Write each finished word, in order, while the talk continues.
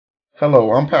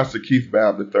Hello, I'm Pastor Keith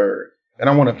Babb III, and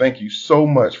I want to thank you so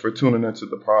much for tuning into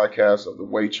the podcast of the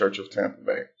Way Church of Tampa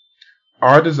Bay.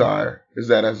 Our desire is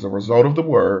that as a result of the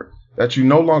word, that you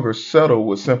no longer settle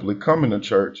with simply coming to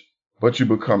church, but you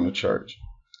become the church.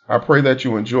 I pray that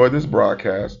you enjoy this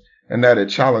broadcast and that it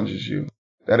challenges you,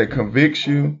 that it convicts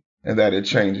you, and that it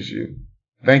changes you.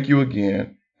 Thank you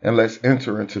again, and let's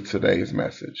enter into today's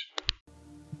message.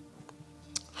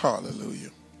 Hallelujah.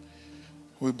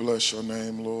 We bless your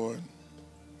name, Lord.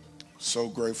 So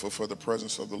grateful for the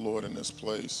presence of the Lord in this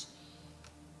place.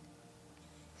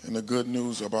 And the good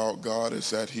news about God is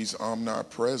that he's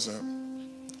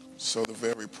omnipresent. So the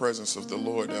very presence of the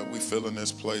Lord that we feel in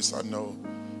this place, I know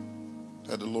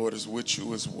that the Lord is with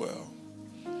you as well.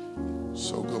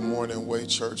 So good morning, Way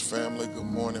Church family. Good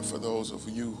morning for those of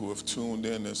you who have tuned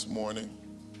in this morning.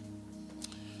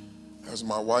 As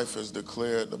my wife has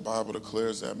declared, the Bible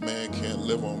declares that man can't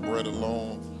live on bread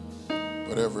alone,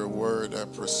 but every word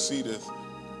that proceedeth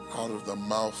out of the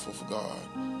mouth of God.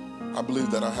 I believe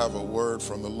that I have a word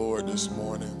from the Lord this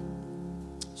morning.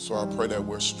 So I pray that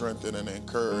we're strengthened and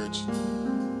encouraged,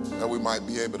 that we might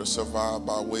be able to survive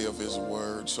by way of his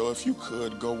word. So if you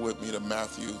could go with me to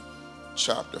Matthew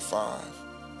chapter 5.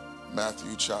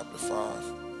 Matthew chapter 5.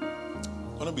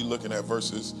 I'm going to be looking at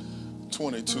verses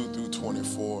 22 through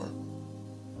 24.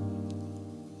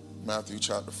 Matthew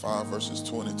chapter 5, verses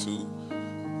 22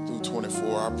 through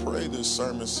 24. I pray this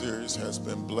sermon series has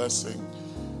been blessing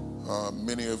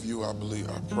many of you. I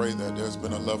pray that there's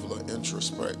been a level of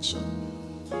introspection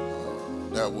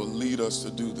that will lead us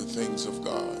to do the things of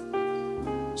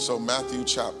God. So Matthew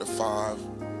chapter 5,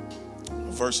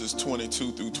 verses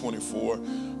 22 through 24.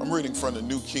 I'm reading from the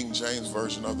New King James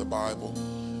Version of the Bible.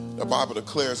 The Bible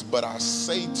declares, "But I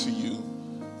say to you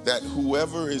that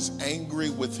whoever is angry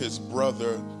with his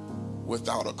brother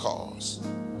without a cause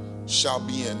shall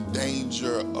be in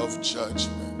danger of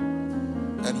judgment.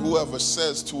 And whoever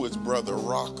says to his brother,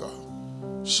 Raka,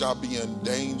 shall be in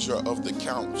danger of the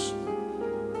council.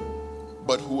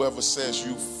 But whoever says,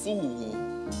 you fool,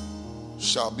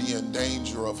 shall be in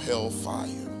danger of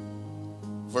hellfire."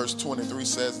 Verse 23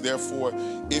 says, "Therefore,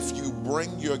 if you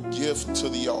bring your gift to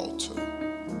the altar,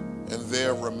 and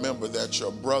there remember that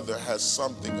your brother has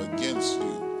something against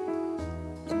you,"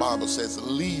 the Bible says,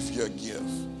 "leave your gift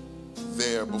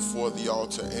there before the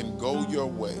altar and go your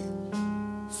way.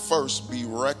 First be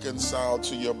reconciled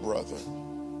to your brother,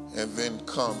 and then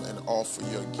come and offer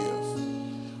your gift."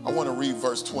 I want to read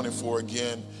verse 24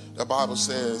 again. The Bible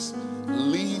says,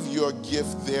 "Leave your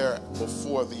gift there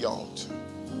before the altar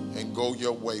and go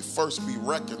your way. First be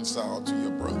reconciled to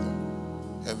your brother,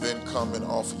 and then come and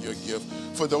offer your gift."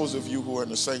 For those of you who are in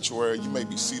the sanctuary, you may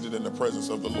be seated in the presence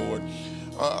of the Lord.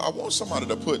 I want somebody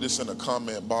to put this in the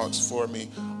comment box for me.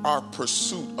 Our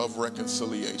pursuit of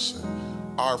reconciliation.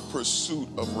 Our pursuit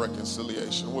of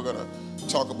reconciliation. We're going to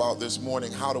talk about this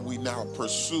morning, how do we now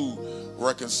pursue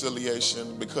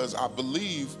reconciliation? Because I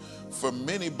believe for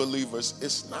many believers,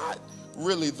 it's not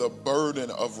really the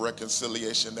burden of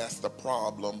reconciliation that's the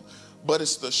problem, but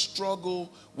it's the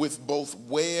struggle with both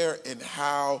where and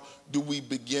how do we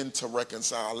begin to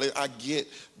reconcile. I get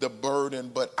the burden,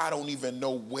 but I don't even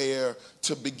know where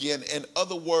to begin. In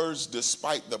other words,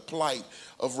 despite the plight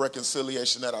of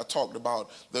reconciliation that I talked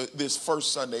about this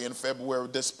first Sunday in February,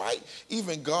 despite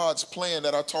even God's plan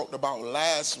that I talked about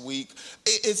last week,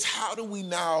 it's how do we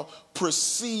now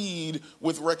proceed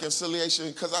with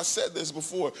reconciliation? Because I said this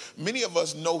before, many of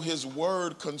us know his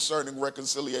word concerning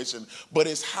reconciliation, but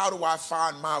it's how do I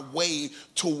find my way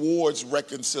towards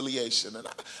reconciliation? And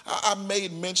I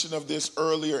made mention of this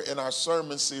earlier in our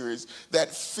sermon series,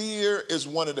 that fear is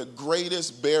one of the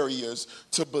greatest barriers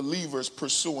to believers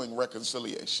pursuing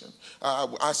reconciliation.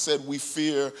 I said we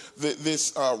fear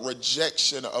this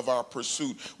rejection of our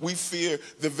pursuit. We fear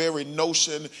the very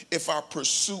notion if our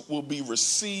pursuit will be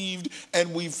received,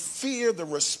 and we fear the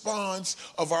response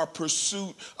of our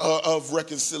pursuit of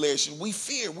reconciliation. We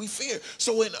fear.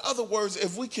 So in other words,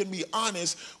 if we can be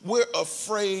honest, we're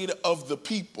afraid of the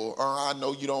people. I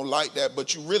know you don't like that,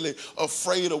 but you're really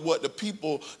afraid of what the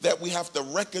people that we have to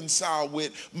reconcile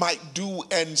with might do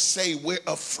and say. We're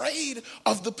afraid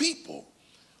of the people.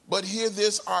 But hear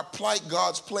this, our plight,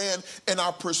 God's plan, and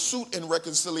our pursuit in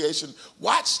reconciliation,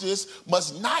 watch this,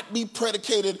 must not be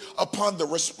predicated upon the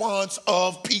response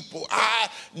of people. I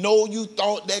know you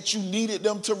thought that you needed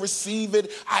them to receive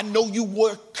it. I know you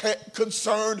were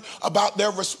concerned about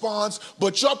their response,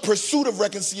 but your pursuit of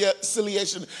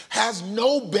reconciliation has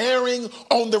no bearing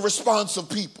on the response of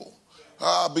people.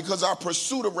 Because our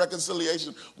pursuit of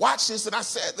reconciliation, watch this, and I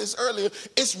said this earlier,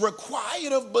 it's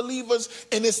required of believers,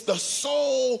 and it's the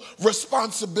sole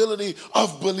responsibility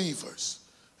of believers.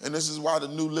 And this is why the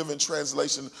New Living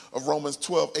Translation of Romans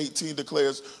 12:18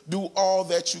 declares, do all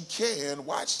that you can,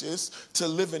 watch this, to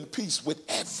live in peace with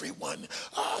everyone.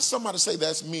 Somebody say,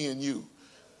 that's me and you.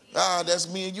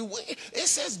 That's me and you. It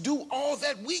says do all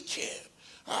that we can.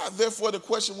 Therefore, the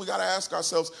question we got to ask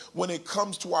ourselves when it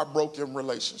comes to our broken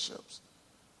relationships,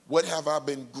 what have I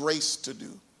been graced to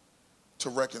do to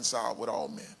reconcile with all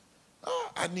men?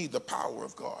 I need the power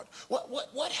of God.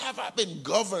 What have I been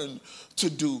governed to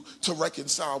do to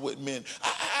reconcile with men?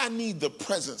 I need the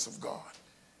presence of God.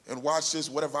 And watch this,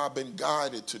 what have I been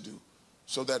guided to do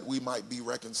so that we might be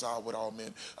reconciled with all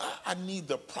men? I need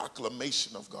the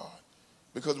proclamation of God.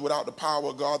 Because without the power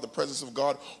of God, the presence of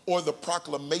God, or the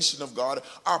proclamation of God,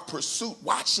 our pursuit,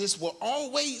 watch this, will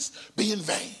always be in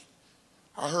vain.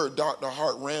 I heard Dr.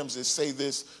 Hart Ramsey say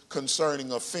this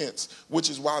concerning offense, which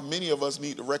is why many of us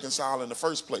need to reconcile in the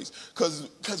first place.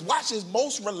 Because watch this,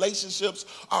 most relationships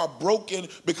are broken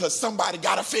because somebody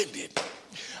got offended.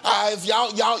 If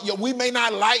y'all, we may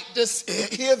not like to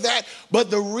hear that,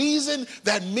 but the reason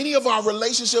that many of our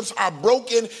relationships are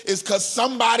broken is because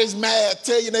somebody's mad.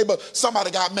 Tell your neighbor,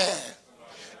 somebody got mad.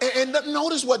 And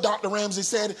notice what Dr. Ramsey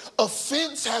said.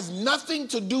 Offense has nothing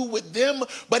to do with them,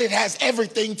 but it has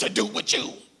everything to do with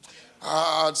you.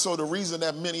 So the reason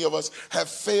that many of us have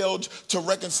failed to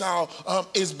reconcile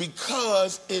is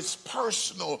because it's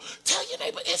personal. Tell your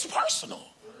neighbor, it's personal.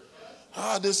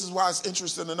 This is why it's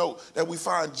interesting to note that we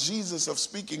find Jesus of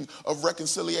speaking of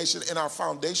reconciliation in our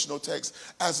foundational text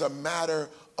as a matter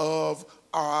of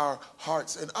our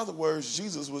hearts. In other words,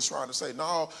 Jesus was trying to say,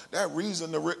 no, that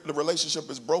reason the relationship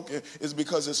is broken is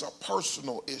because it's a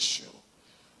personal issue.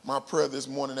 My prayer this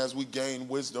morning as we gain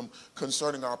wisdom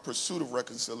concerning our pursuit of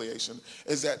reconciliation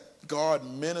is that God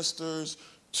ministers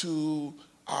to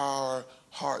our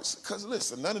hearts. Because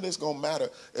listen, none of this going to matter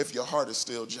if your heart is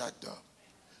still jacked up.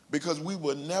 Because we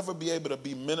will never be able to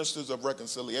be ministers of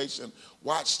reconciliation,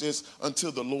 watch this,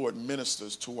 until the Lord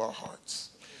ministers to our hearts.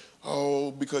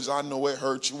 Oh, because I know it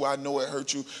hurt you, I know it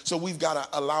hurt you. So we've got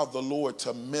to allow the Lord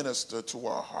to minister to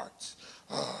our hearts.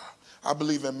 I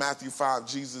believe in Matthew 5,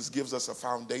 Jesus gives us a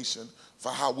foundation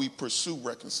for how we pursue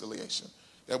reconciliation,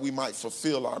 that we might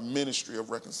fulfill our ministry of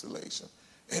reconciliation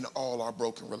in all our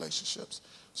broken relationships.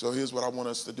 So here's what I want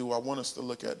us to do. I want us to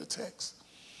look at the text.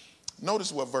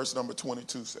 Notice what verse number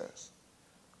 22 says.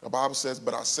 The Bible says,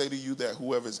 but I say to you that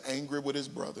whoever is angry with his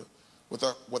brother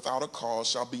without a cause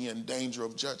shall be in danger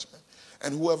of judgment.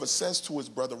 And whoever says to his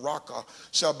brother, Raca,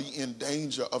 shall be in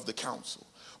danger of the council.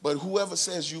 But whoever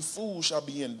says, you fool, shall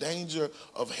be in danger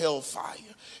of hellfire.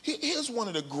 Here's one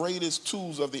of the greatest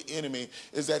tools of the enemy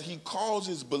is that he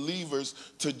causes believers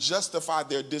to justify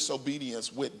their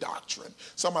disobedience with doctrine.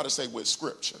 Somebody say with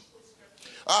scripture.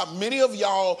 Many of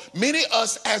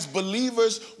us as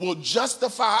believers will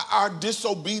justify our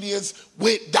disobedience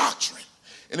with doctrine.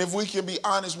 And if we can be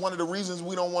honest, one of the reasons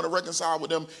we don't want to reconcile with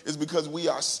them is because we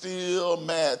are still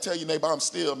mad. Tell your neighbor, I'm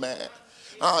still mad.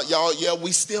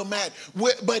 We still mad.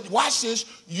 But watch this.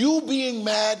 You being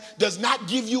mad does not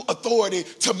give you authority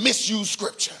to misuse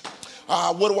scripture.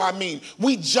 What do I mean?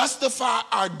 We justify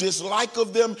our dislike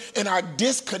of them and our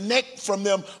disconnect from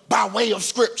them by way of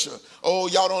scripture. Oh,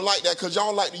 y'all don't like that because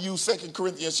y'all like to use 2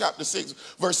 Corinthians chapter 6,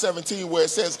 verse 17, where it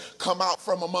says, come out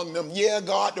from among them. Yeah,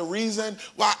 God, the reason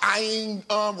why I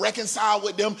ain't reconciled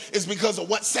with them is because of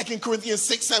what 2 Corinthians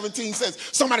 6:17 says.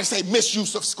 Somebody say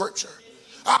misuse of scripture.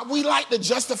 We like to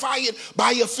justify it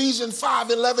by Ephesians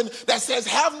 5:11 that says,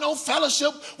 have no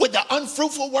fellowship with the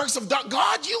unfruitful works of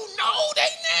God. You know they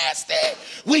nasty.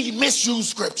 We misuse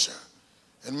scripture.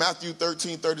 And Matthew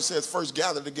 13:30 says, first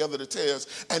gather together the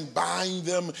tares and bind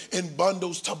them in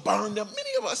bundles to burn them. Many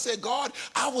of us said, God,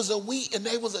 I was a wheat and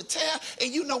they was a tare.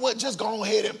 And you know what? Just go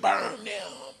ahead and burn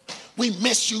them. We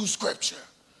misuse scripture.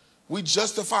 We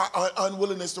justify our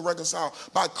unwillingness to reconcile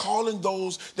by calling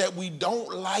those that we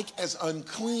don't like as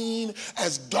unclean,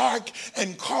 as dark,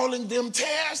 and calling them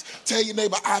tares. Tell your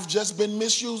neighbor, I've just been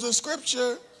misusing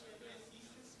scripture.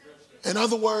 In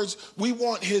other words, we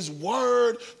want his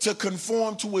word to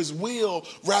conform to his will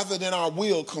rather than our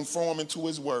will conforming to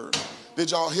his word. Did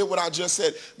y'all hear what I just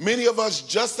said? Many of us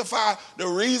justify the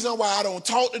reason why I don't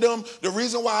talk to them, the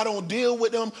reason why I don't deal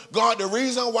with them. God, the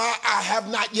reason why I have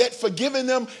not yet forgiven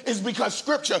them is because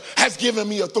scripture has given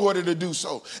me authority to do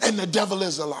so. And the devil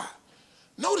is a lie.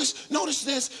 Notice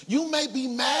this. You may be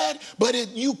mad, but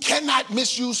you cannot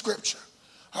misuse scripture.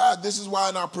 This is why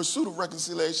in our pursuit of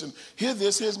reconciliation,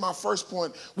 here's my first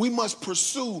point. We must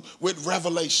pursue with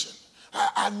revelation.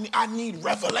 I need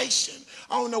revelation.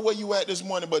 I don't know where you at this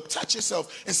morning, but touch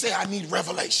yourself and say, I need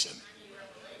revelation.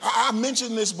 I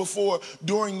mentioned this before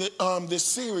during this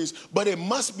series, but it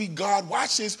must be God,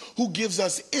 watch this, who gives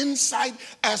us insight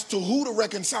as to who to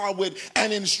reconcile with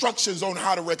and instructions on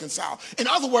how to reconcile. In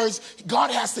other words,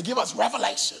 God has to give us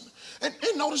revelation. And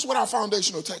notice what our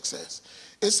foundational text says.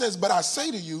 It says, but I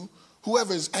say to you,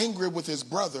 whoever is angry with his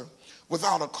brother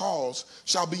without a cause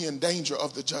shall be in danger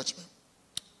of the judgment.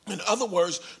 In other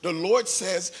words, the Lord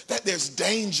says that there's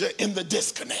danger in the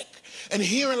disconnect. And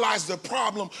herein lies the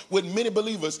problem with many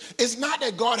believers. It's not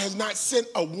that God has not sent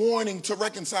a warning to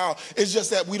reconcile. It's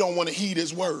just that we don't want to heed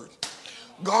his word.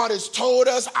 God has told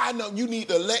us, I know you need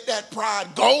to let that pride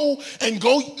go and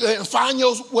find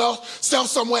yourself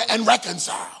somewhere and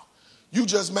reconcile. You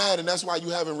just mad, and that's why you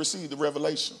haven't received the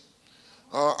revelation.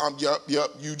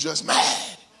 You just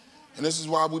mad. And this is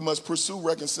why we must pursue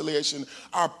reconciliation.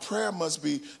 Our prayer must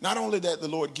be not only that the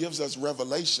Lord gives us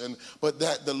revelation, but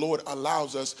that the Lord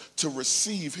allows us to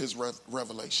receive his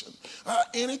revelation.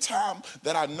 Anytime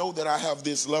that I know that I have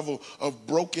this level of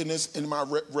brokenness in my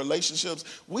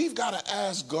relationships, we've got to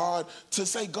ask God to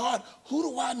say, God, who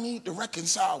do I need to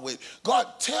reconcile with? God,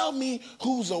 tell me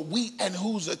who's a wheat and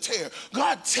who's a tare.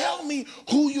 God, tell me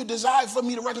who you desire for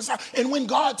me to reconcile. And when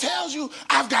God tells you,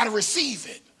 I've got to receive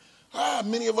it.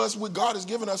 Many of us, when God has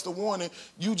given us the warning,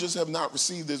 you just have not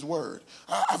received his word.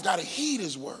 I've got to heed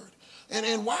his word.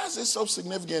 And why is this so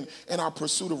significant in our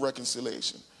pursuit of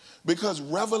reconciliation? Because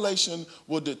revelation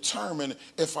will determine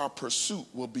if our pursuit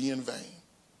will be in vain.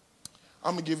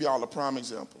 I'm going to give y'all a prime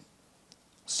example.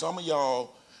 Some of y'all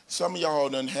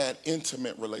done had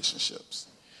intimate relationships.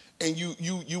 And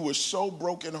you were so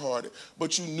brokenhearted,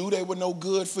 but you knew they were no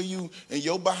good for you, and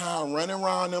you're behind running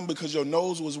around them because your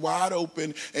nose was wide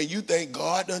open, and you think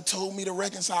God done told me to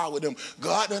reconcile with them.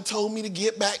 God done told me to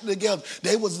get back together.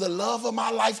 They was the love of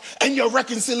my life, and your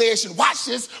reconciliation, watch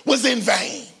this, was in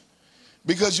vain.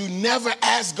 Because you never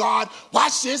asked God,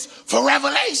 watch this, for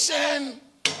revelation.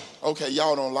 Okay,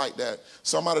 y'all don't like that.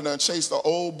 Somebody done chased an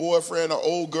old boyfriend or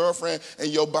old girlfriend, and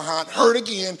you're behind hurt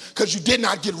again because you did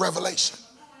not get revelation.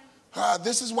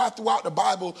 This is why throughout the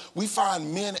Bible we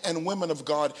find men and women of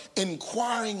God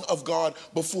inquiring of God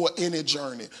before any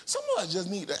journey. Some of us just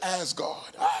need to ask God.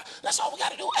 That's all we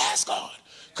got to do, ask God.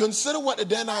 Consider what the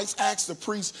Danites asked the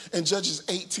priest in Judges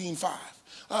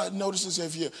 18:5. Notice this,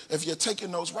 if you're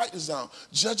taking notes, write this down.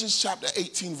 Judges chapter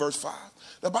 18, verse 5.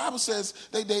 The Bible says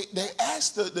they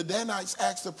asked the Danites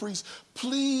asked the priest,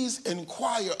 please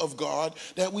inquire of God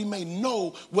that we may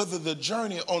know whether the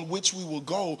journey on which we will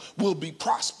go will be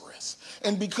prosperous.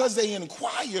 And because they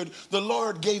inquired, the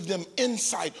Lord gave them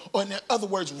insight, or in other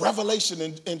words, revelation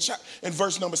in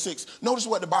verse number 6. Notice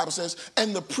what the Bible says.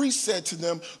 And the priest said to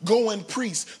them, go in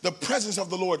peace, the presence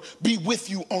of the Lord be with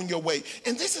you on your way.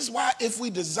 And this is why if we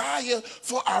desire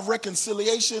for our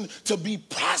reconciliation to be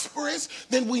prosperous,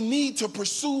 then we need to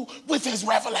pursue with his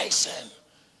revelation.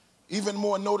 Even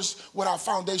more, notice what our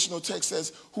foundational text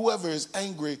says, whoever is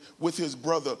angry with his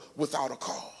brother without a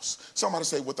cause. Somebody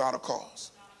say without a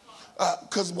cause.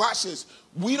 Because watch this,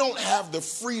 we don't have the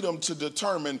freedom to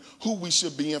determine who we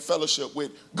should be in fellowship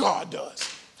with. God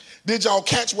does. Did y'all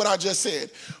catch what I just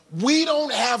said? We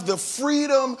don't have the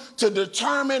freedom to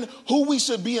determine who we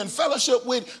should be in fellowship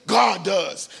with. God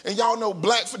does. And y'all know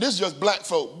this is just black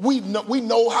folk. We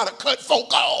know how to cut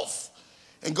folk off.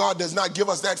 And God does not give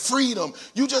us that freedom.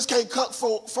 You just can't cut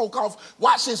folk off,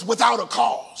 watch this, without a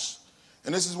cause.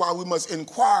 And this is why we must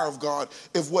inquire of God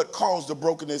if what caused the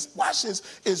brokenness, watch this,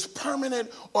 is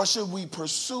permanent, or should we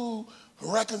pursue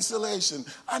reconciliation?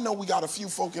 I know we got a few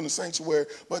folk in the sanctuary,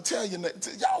 but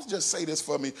y'all just say this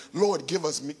for me. Lord, give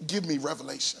me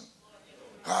revelation.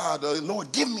 The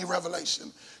Lord, give me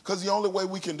revelation. Because the only way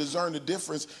we can discern the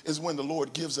difference is when the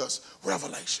Lord gives us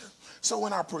revelation. So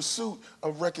in our pursuit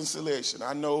of reconciliation,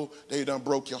 I know they done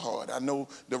broke your heart. I know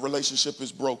the relationship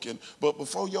is broken. But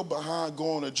before you're behind,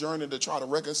 go on a journey to try to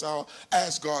reconcile,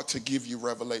 ask God to give you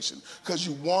revelation. Because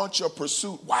you want your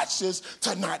pursuit, watch this,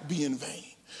 to not be in vain.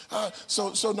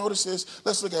 So notice this.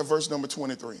 Let's look at verse number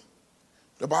 23.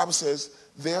 The Bible says,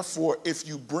 therefore, if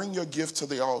you bring your gift to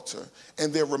the altar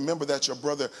and then remember that your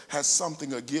brother has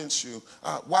something against you,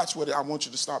 watch what I want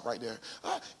you to stop right there.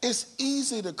 It's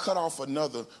easy to cut off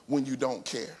another when you don't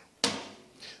care.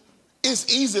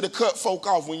 It's easy to cut folk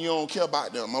off when you don't care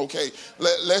about them, okay?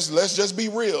 Let's just be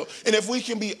real. And if we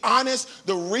can be honest,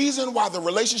 the reason why the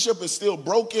relationship is still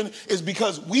broken is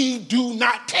because we do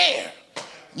not care.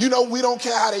 You know, we don't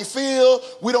care how they feel.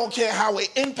 We don't care how it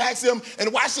impacts them.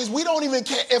 And watch this, we don't even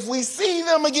care if we see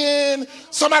them again.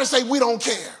 Somebody say we don't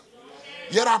care.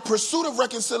 Yet our pursuit of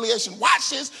reconciliation, watch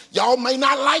this, y'all may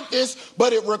not like this,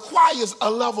 but it requires a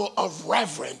level of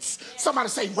reverence. Somebody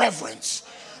say reverence.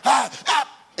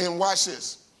 And watch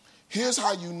this. Here's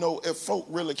how you know if folk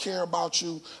really care about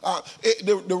you.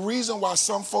 The reason why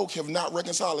some folk have not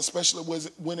reconciled, especially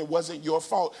when it wasn't your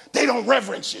fault, they don't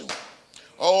reverence you.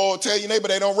 Oh, tell your neighbor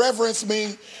they don't reverence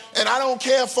me. And I don't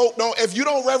care if folk don't. If you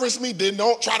don't reverence me, then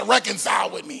don't try to reconcile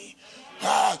with me.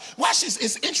 Watch this.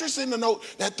 It's interesting to note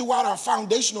that throughout our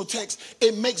foundational text,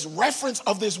 it makes reference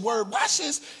of this word. Watch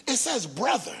this. It says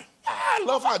brother. I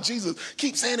love how Jesus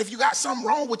keeps saying if you got something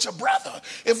wrong with your brother,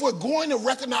 if we're going to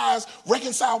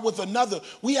reconcile with another,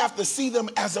 we have to see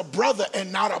them as a brother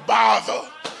and not a bother.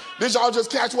 Did y'all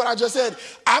just catch what I just said?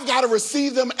 I've got to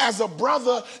receive them as a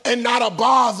brother and not a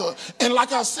bother. And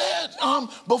like I said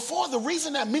before, the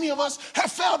reason that many of us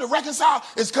have failed to reconcile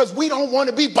is because we don't want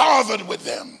to be bothered with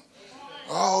them.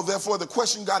 Oh, therefore, the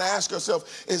question you got to ask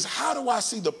yourself is, how do I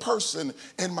see the person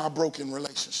in my broken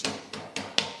relationship?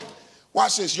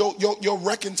 Watch this. Your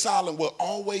reconciling will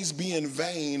always be in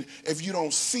vain if you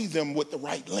don't see them with the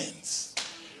right lens.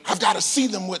 I've got to see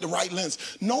them with the right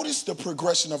lens. Notice the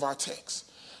progression of our text.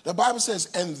 The Bible says,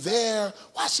 and there,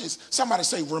 watch this. Somebody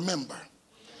say, remember.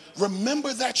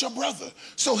 Remember that your brother.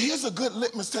 So here's a good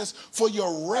litmus test for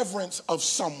your reverence of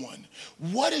someone.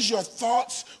 What is your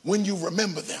thoughts when you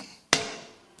remember them?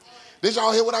 Did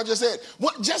y'all hear what I just said?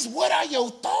 What are your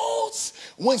thoughts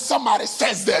when somebody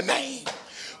says their name?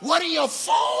 What are your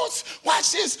thoughts?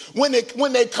 Watch this. When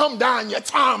they come down your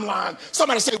timeline,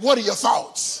 somebody say, what are your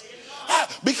thoughts?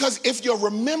 Because if your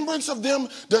remembrance of them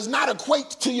does not equate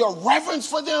to your reverence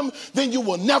for them, then you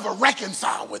will never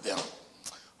reconcile with them.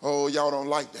 Oh, y'all don't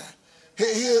like that.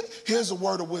 Here's a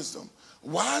word of wisdom.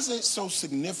 Why is it so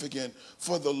significant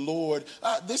for the Lord?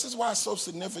 This is why it's so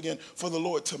significant for the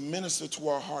Lord to minister to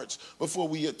our hearts before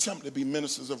we attempt to be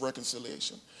ministers of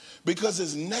reconciliation. Because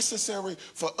it's necessary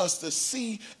for us to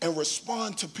see and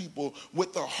respond to people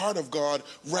with the heart of God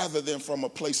rather than from a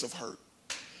place of hurt.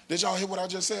 Did y'all hear what I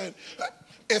just said?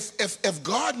 If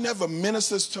God never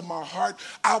ministers to my heart,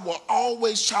 I will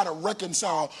always try to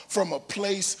reconcile from a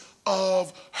place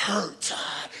of hurt.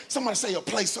 Somebody say a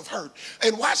place of hurt.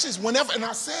 And watch this, whenever, and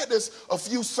I said this a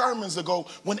few sermons ago,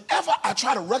 whenever I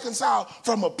try to reconcile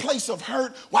from a place of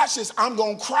hurt, watch this, I'm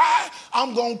going to cry,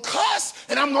 I'm going to cuss,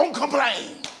 and I'm going to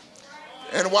complain.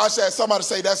 And watch that, somebody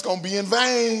say that's going to be in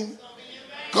vain.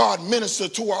 God minister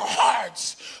to our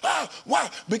hearts. Why?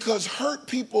 Because hurt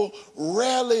people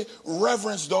rarely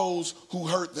reverence those who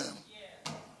hurt them.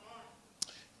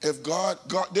 If God,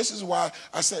 this is why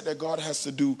I said that God has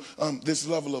to do this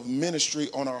level of ministry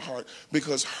on our heart,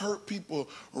 because hurt people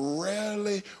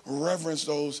rarely reverence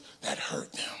those that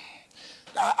hurt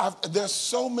them. There's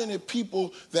so many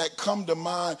people that come to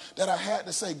mind that I had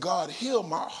to say, God, heal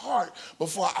my heart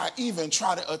before I even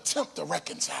try to attempt to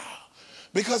reconcile.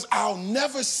 Because I'll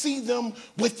never see them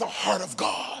with the heart of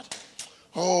God.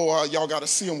 Oh, y'all got to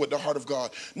see them with the heart of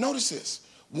God. Notice this.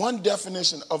 One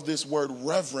definition of this word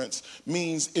reverence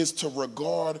means is to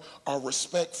regard or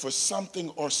respect for something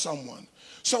or someone.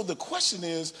 So the question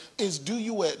is do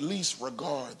you at least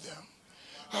regard them?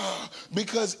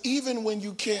 Because even when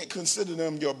you can't consider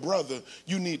them your brother,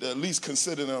 you need to at least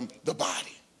consider them the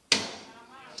body.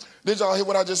 Did y'all hear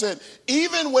what I just said?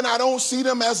 Even when I don't see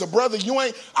them as a brother,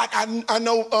 I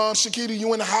know, Shakita,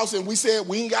 you in the house and we said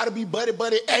we ain't got to be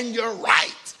buddy, and you're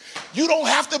right. You don't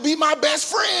have to be my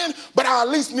best friend, but I at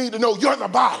least need to know you're the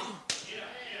body.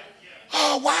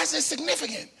 Why is it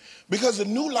significant? Because the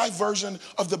New Life version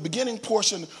of the beginning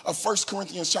portion of 1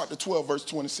 Corinthians chapter 12, verse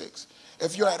 26.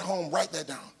 If you're at home, write that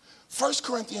down. 1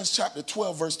 Corinthians chapter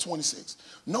 12, verse 26.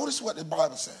 Notice what the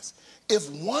Bible says. If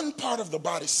one part of the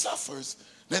body suffers,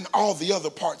 then all the other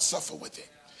parts suffer with it.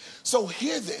 So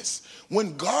hear this.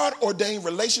 When God ordained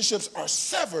relationships are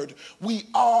severed, we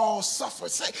all suffer.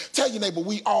 Tell your neighbor,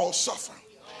 we all suffer.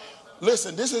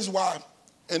 Listen, this is why,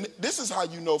 and this is how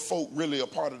you know folk really a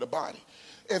part of the body.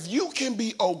 If you can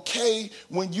be okay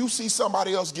when you see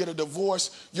somebody else get a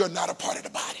divorce, you're not a part of the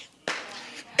body.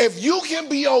 If you can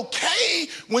be okay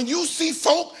when you see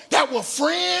folk that were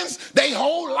friends, they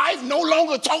whole life no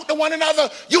longer talk to one another,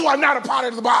 you are not a part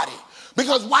of the body.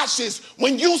 Because watch this,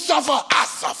 when you suffer, I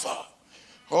suffer.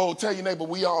 Oh, tell your neighbor,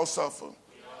 we all suffer.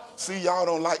 See, y'all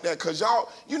don't like that because y'all,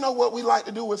 you know what we like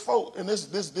to do with folk, and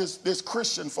this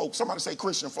Christian folk, somebody say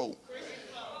Christian folk.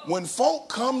 When folk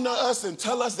come to us and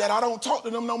tell us that I don't talk to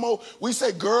them no more, we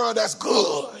say, girl, that's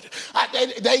good.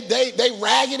 They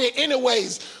ragged it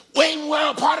anyways. When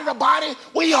we're a part of the body,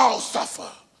 we all suffer.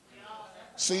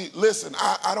 See, listen,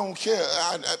 I don't care.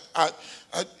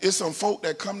 It's some folk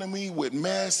that come to me with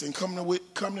mess and come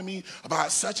to me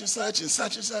about such and such and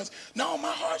such and such. No,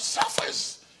 my heart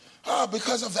suffers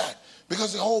because of that,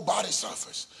 because the whole body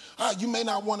suffers. You may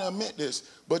not want to admit this,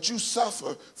 but you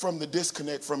suffer from the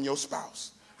disconnect from your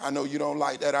spouse. I know you don't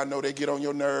like that. I know they get on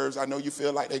your nerves. I know you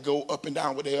feel like they go up and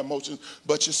down with their emotions,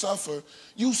 but you suffer.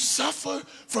 You suffer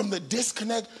from the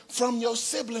disconnect from your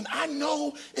sibling. I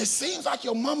know it seems like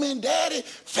your mama and daddy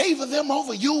favor them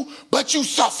over you, but you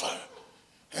suffer.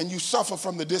 And you suffer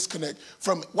from the disconnect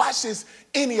from, watch this,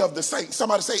 any of the saints.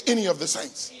 Somebody say any of the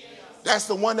saints. That's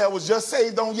the one that was just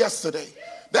saved on yesterday.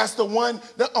 That's the one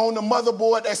that on the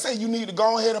motherboard that say you need to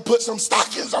go ahead and put some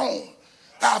stockings on.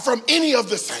 From any of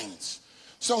the saints.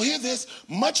 So hear this,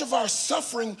 much of our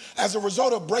suffering as a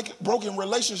result of broken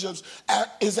relationships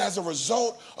is as a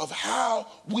result of how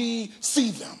we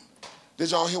see them. Did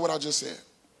y'all hear what I just said?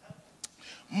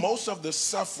 Most of the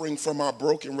suffering from our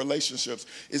broken relationships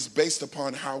is based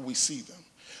upon how we see them.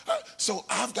 So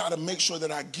I've got to make sure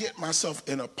that I get myself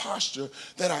in a posture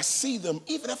that I see them,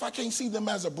 even if I can't see them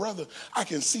as a brother, I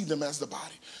can see them as the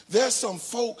body. There's some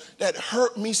folk that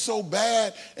hurt me so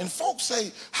bad, and folks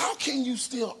say, how can you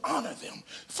still honor them?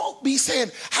 Folk be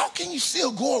saying, how can you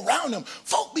still go around them?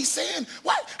 Folk be saying,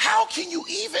 what? How can you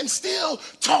even still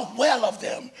talk well of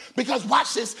them? Because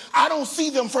watch this, I don't see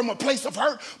them from a place of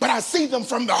hurt, but I see them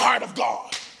from the heart of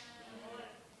God.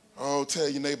 Oh, tell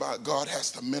your neighbor, God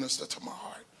has to minister to my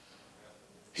heart.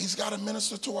 He's got to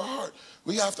minister to our heart.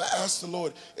 We have to ask the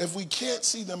Lord, if we can't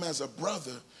see them as a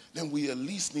brother, then we at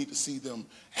least need to see them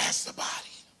as the body.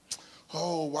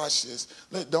 Oh, watch this.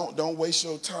 Don't waste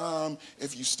your time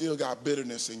if you still got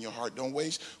bitterness in your heart. Don't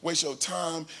waste your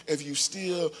time if you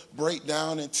still break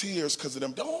down in tears because of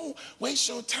them. Don't waste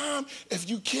your time if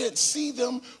you can't see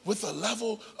them with a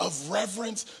level of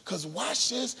reverence, because watch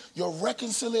this, your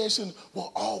reconciliation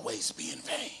will always be in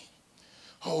vain.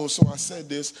 Oh, so I said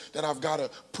this, that I've got to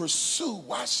pursue,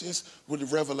 watch this,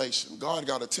 with revelation. God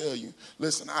got to tell you,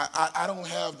 listen, I don't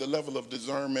have the level of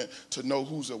discernment to know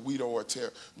who's a wheat or a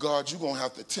tare. God, you're going to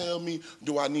have to tell me,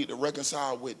 do I need to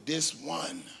reconcile with this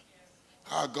one?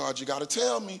 God, you got to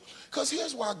tell me. Because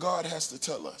here's why God has to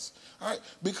tell us. All right?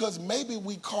 Because maybe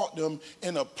we caught them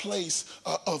in a place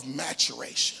of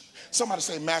maturation. Somebody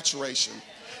say maturation.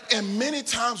 And many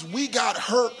times we got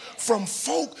hurt from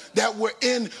folk that were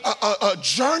in a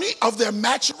journey of their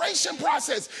maturation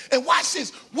process. And watch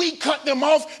this, we cut them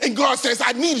off and God says,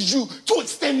 I needed you to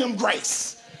extend them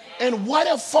grace. And what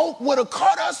if folk would have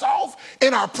cut us off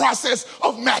in our process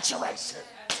of maturation?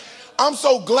 I'm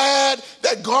so glad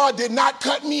that God did not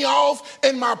cut me off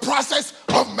in my process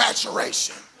of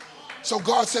maturation. So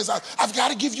God says, I've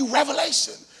got to give you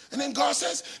revelation. And then God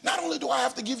says, not only do I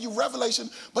have to give you revelation,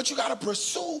 but you got to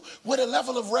pursue with a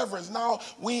level of reverence. Now,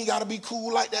 we ain't got to be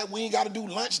cool like that. We ain't got to do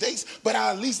lunch dates, but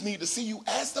I at least need to see you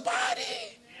as the body.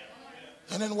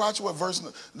 And then watch what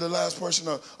the last portion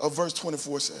of verse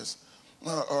 24 says,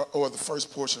 or the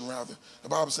first portion rather. The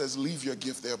Bible says, leave your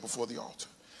gift there before the altar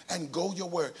and go your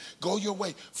way. Go your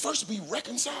way. First, be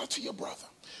reconciled to your brother.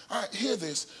 All right, hear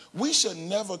this. We should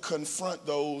never confront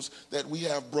those that we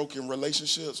have broken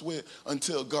relationships with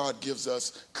until God gives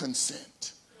us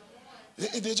consent.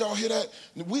 Did y'all hear that?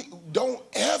 We don't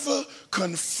ever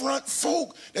confront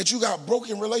folk that you got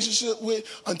broken relationship with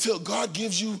until God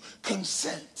gives you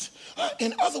consent.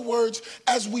 In other words,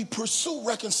 as we pursue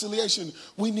reconciliation,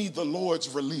 we need the Lord's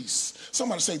release.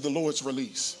 Somebody say the Lord's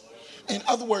release. In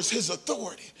other words, his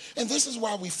authority. And this is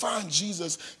why we find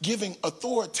Jesus giving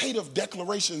authoritative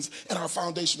declarations in our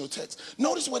foundational text.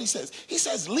 Notice what he says. He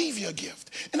says, leave your gift.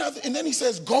 And then he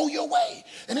says, go your way.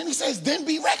 And then he says, then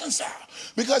be reconciled.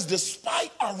 Because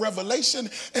despite our revelation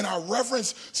and our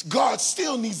reverence, God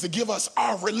still needs to give us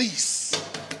our release.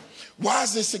 Why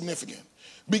is this significant?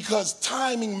 Because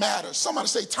timing matters. Somebody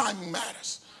say timing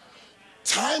matters.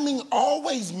 Timing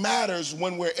always matters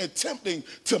when we're attempting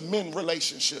to mend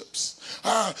relationships.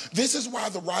 This is why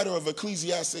the writer of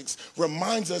Ecclesiastes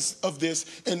reminds us of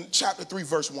this in chapter 3,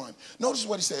 verse 1. Notice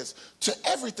what he says. To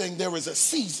everything there is a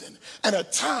season and a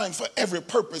time for every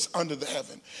purpose under the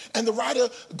heaven. And the writer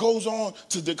goes on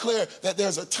to declare that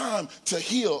there's a time to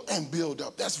heal and build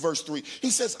up. That's verse 3. He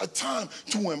says a time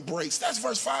to embrace. That's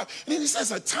verse 5. And then he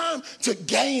says a time to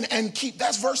gain and keep.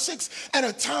 That's verse 6. And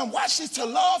a time, watch this, to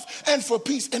love and for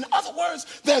peace. In other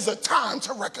words, there's a time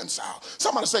to reconcile.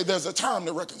 Somebody say there's a time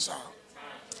to reconcile.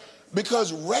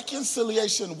 Because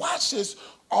reconciliation, watch this,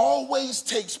 always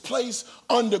takes place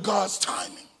under God's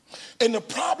timing. And the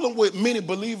problem with many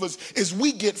believers is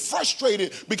we get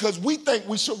frustrated because we think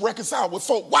we should reconcile with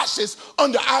folk, watch this,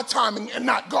 under our timing and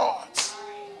not God's.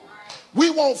 We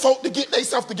want folk to get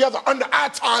themselves together under our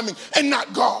timing and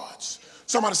not God's.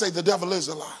 Somebody say the devil is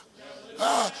a lie.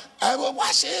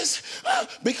 Watch this,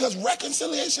 because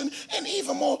reconciliation and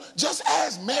even more, just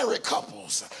as married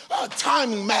couples,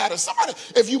 timing matters. Somebody,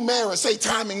 if you married, say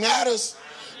timing matters.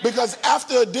 Because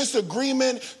after a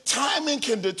disagreement, timing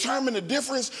can determine the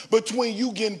difference between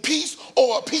you getting peace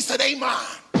or a piece of their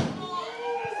mind.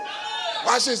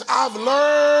 Watch this. I've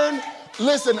learned.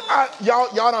 Listen,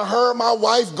 y'all done heard my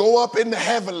wife go up in the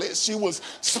heavenlies. She was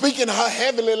speaking her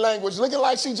heavenly language, looking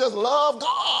like she just loved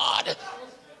God.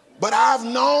 But I've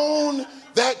known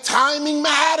that timing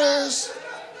matters.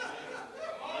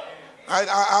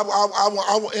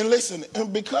 And listen,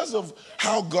 and because of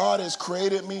how God has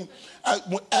created me,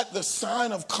 at the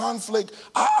sign of conflict,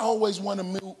 I always want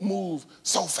to move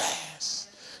so fast.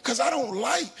 Because I don't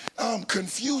like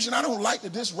confusion. I don't like the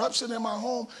disruption in my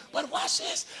home. But watch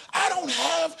this. I don't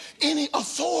have any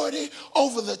authority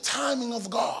over the timing of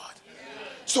God.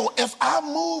 So if I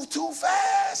move too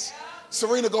fast,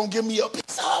 Serena going to give me a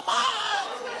piece of mind.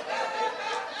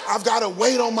 I've got to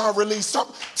wait on my release.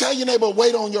 Tell your neighbor,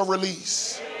 wait on your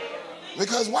release.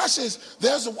 Because watch this.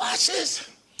 Watch this.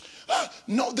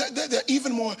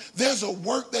 Even more, there's a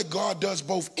work that God does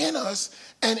both in us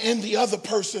and in the other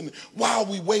person while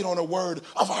we wait on a word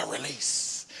of our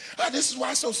release. This is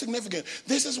why it's so significant.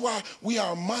 This is why we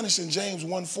are admonished in James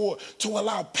 1:4 to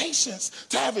allow patience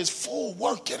to have its full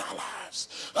work in our lives.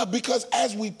 Because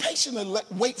as we patiently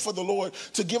wait for the Lord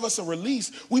to give us a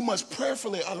release, we must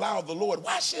prayerfully allow the Lord,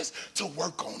 watch this, to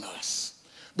work on us.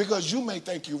 Because you may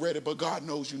think you're ready, but God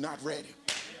knows you're not ready.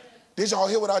 Did y'all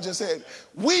hear what I just said?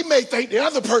 We may think the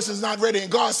other person's not ready, and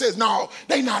God says, no,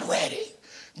 they not ready.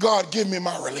 God, give me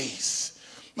my release.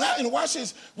 Now, and watch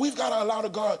this. We've got to allow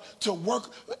God to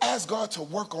work, ask God to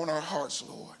work on our hearts,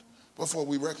 Lord, before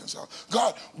we reconcile.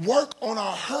 God, work on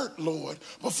our hurt, Lord,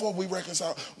 before we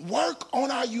reconcile. Work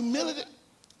on our humility.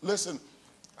 Listen,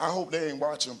 I hope they ain't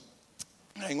watching.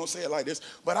 I ain't gonna say it like this,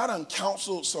 but I done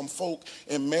counseled some folk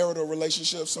in marital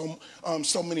relationships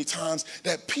so many times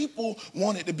that people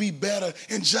want it to be better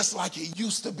and just like it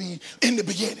used to be in the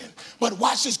beginning. But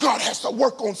watch this, God has to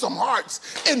work on some hearts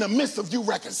in the midst of you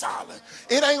reconciling.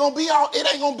 It ain't gonna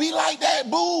be like that,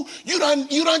 boo. You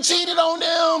done cheated on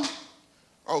them.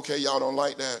 Okay, y'all don't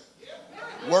like that.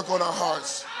 Work on our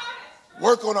hearts.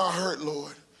 Work on our hurt,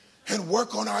 Lord. And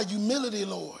work on our humility,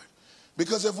 Lord.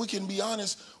 Because if we can be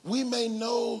honest, we may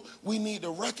know we need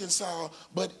to reconcile,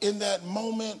 but in that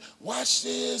moment, watch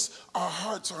this, our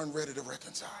hearts aren't ready to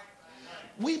reconcile.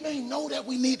 We may know that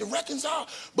we need to reconcile,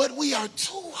 but we are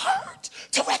too hurt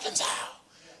to reconcile.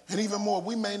 And even more,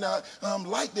 we may not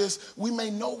like this. We may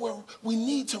know where we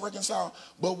need to reconcile,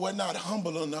 but we're not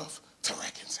humble enough to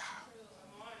reconcile.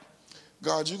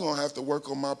 God, you're going to have to work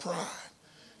on my pride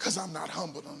because I'm not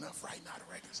humble enough right now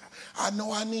to reconcile. I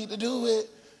know I need to do it.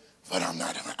 But I'm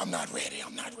not ready.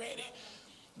 I'm not ready.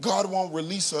 God won't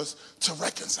release us to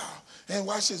reconcile. And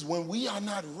watch this. When we are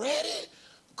not ready,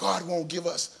 God won't give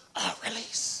us our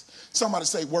release. Somebody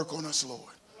say, work on us,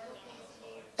 Lord.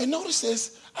 And notice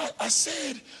this. I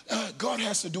said God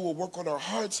has to do a work on our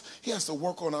hearts. He has to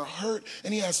work on our hurt.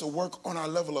 And he has to work on our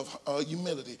level of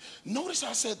humility. Notice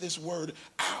I said this word,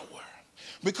 our.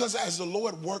 Because as the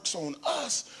Lord works on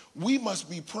us, we must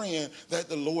be praying that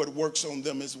the Lord works on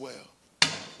them as well.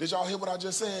 Did y'all hear what I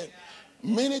just said?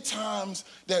 Many times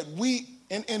that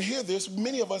and hear this,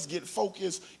 many of us get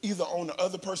focused either on the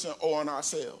other person or on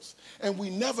ourselves. And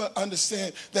we never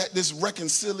understand that this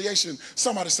reconciliation,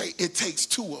 somebody say, it takes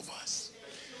two of us.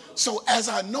 So as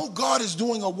I know God is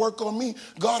doing a work on me,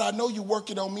 God, I know you're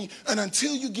working on me. And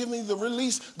until you give me the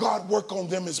release, God, work on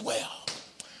them as well.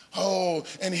 Oh,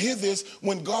 and hear this,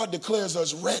 when God declares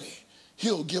us ready,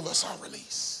 he'll give us our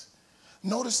release.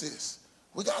 Notice this.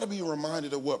 We got to be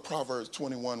reminded of what Proverbs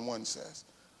 21:1 says.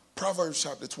 Proverbs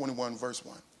chapter 21, verse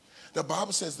 1. The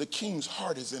Bible says the king's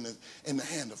heart is in the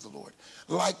hand of the Lord.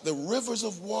 Like the rivers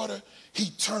of water,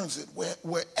 he turns it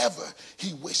wherever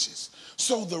he wishes.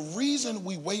 So the reason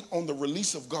we wait on the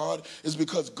release of God is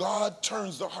because God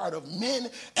turns the heart of men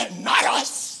and not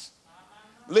us.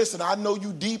 Listen, I know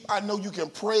you deep. I know you can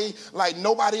pray like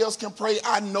nobody else can pray.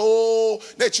 I know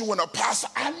that you're an apostle.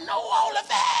 I know all of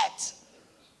that.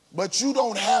 But you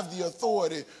don't have the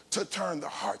authority to turn the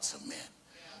hearts of men.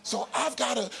 So I've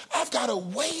got to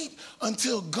wait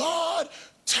until God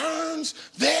turns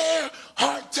their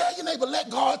heart. Tell your neighbor, let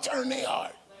God turn their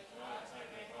heart.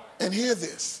 And hear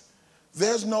this.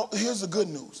 Here's the good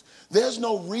news. There's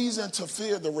no reason to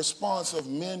fear the response of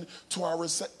men to our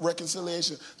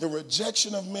reconciliation, the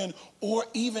rejection of men, or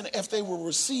even if they will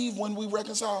receive when we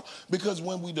reconcile, because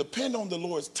when we depend on the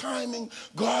Lord's timing,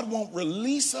 God won't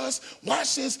release us,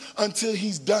 watch this, until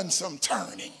he's done some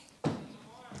turning.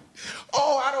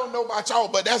 Oh, I don't know about y'all,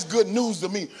 but that's good news to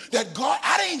me. That God,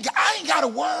 I ain't got to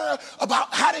worry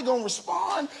about how they going to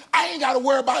respond. I ain't got to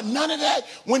worry about none of that.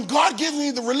 When God gives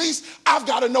me the release, I've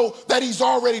got to know that he's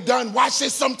already done. Watch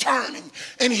this, some turning.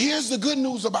 And here's the good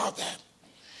news about that.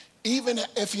 Even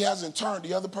if he hasn't turned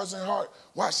the other person's heart,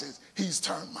 watch this, he's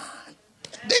turned mine.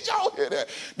 Did y'all hear that?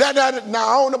 Now,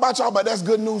 I don't know about y'all, but that's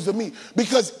good news to me.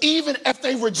 Because even if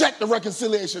they reject the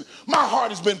reconciliation, my heart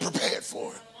has been prepared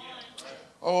for it.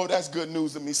 Oh, that's good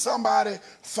news to me. Somebody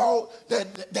thought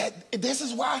that this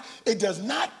is why it does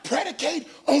not predicate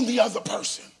on the other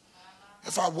person.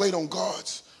 If I wait on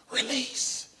God's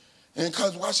release. And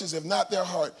because, watch this, if not their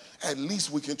heart, at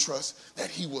least we can trust that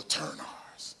he will turn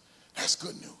ours. That's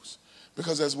good news.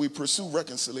 Because as we pursue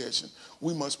reconciliation,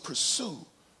 we must pursue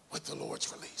with the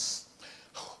Lord's release.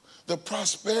 The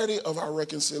prosperity of our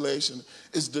reconciliation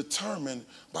is determined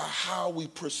by how we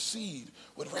proceed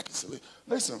with reconciliation.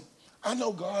 Listen, I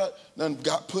know God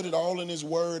put it all in his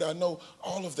word. I know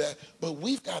all of that. But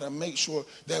we've got to make sure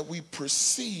that we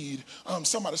proceed.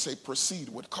 Somebody say proceed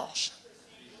with caution.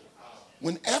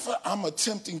 Whenever I'm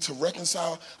attempting to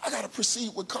reconcile, I got to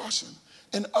proceed with caution.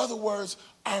 In other words,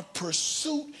 our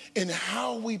pursuit and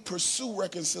how we pursue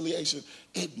reconciliation,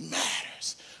 it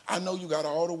matters. I know you got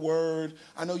all the word.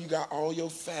 I know you got all your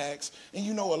facts. And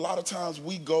you know, a lot of times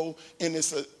we go in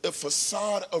this a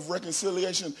facade of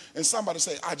reconciliation and somebody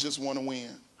say, I just want to win.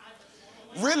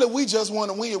 Really, we just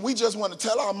want to win. We just want to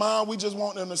tell our mind. We just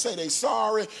want them to say they're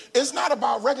sorry. It's not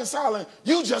about reconciling.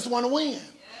 You just want to win.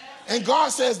 And God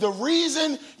says the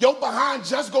reason you're behind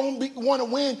just going to want to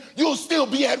win, you'll still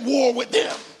be at war with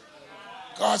them.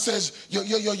 God says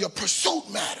your pursuit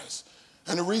matters.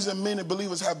 And the reason many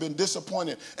believers have been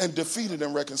disappointed and defeated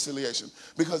in reconciliation,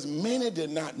 because many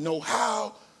did not know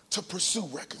how to pursue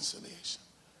reconciliation.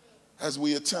 As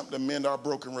we attempt to mend our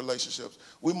broken relationships,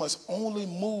 we must only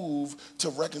move to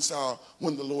reconcile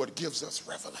when the Lord gives us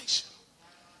revelation.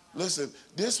 Listen,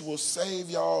 this will save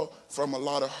y'all from a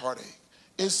lot of heartache.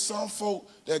 It's some folk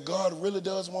that God really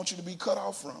does want you to be cut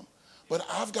off from. But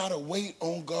I've got to wait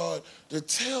on God to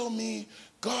tell me,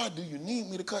 God, do you need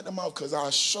me to cut them off? Because I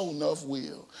sure enough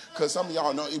will. Because some of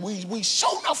y'all know we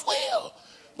sure enough will.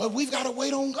 But we've got to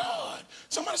wait on God.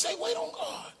 Somebody say, wait on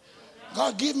God.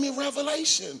 God, give me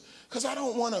revelation. Because I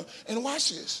don't want to. And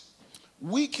watch this.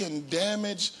 We can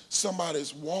damage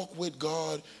somebody's walk with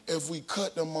God if we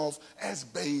cut them off as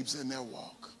babes in their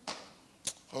walk.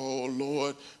 Oh,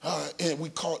 Lord. And we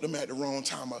caught them at the wrong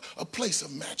time, a place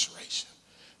of maturation.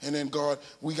 And then, God,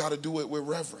 we got to do it with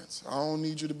reverence. I don't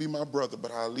need you to be my brother,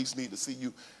 but I at least need to see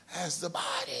you as the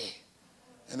body.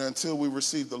 And until we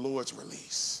receive the Lord's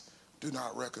release, do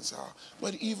not reconcile.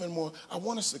 But even more, I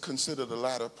want us to consider the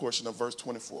latter portion of verse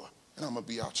 24, and I'm going to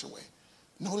be out your way.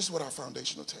 Notice what our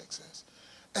foundational text says.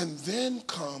 And then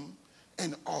come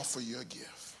and offer your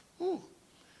gift. Ooh.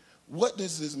 What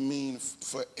does this mean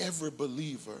for every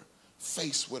believer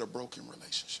faced with a broken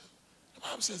relationship? The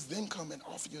Bible says, then come and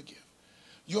offer your gift.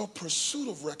 Your pursuit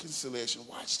of reconciliation,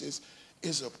 watch this,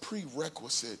 is a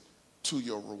prerequisite to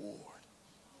your reward.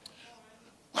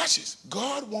 Watch this.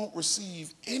 God won't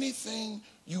receive anything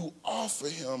you offer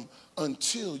him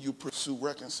until you pursue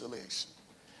reconciliation.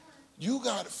 You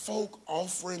got folk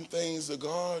offering things to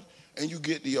God and you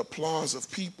get the applause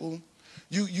of people.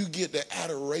 You get the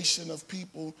adoration of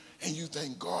people and you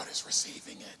think God is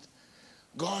receiving it.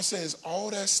 God says all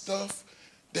that stuff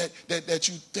that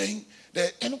you think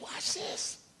that, and watch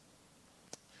this.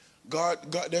 God,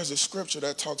 there's a scripture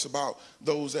that talks about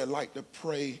those that like to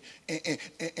pray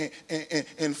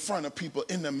in front of people,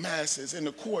 in the masses, in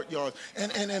the courtyard.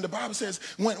 And the Bible says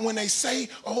when they say,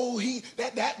 oh,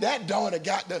 that daughter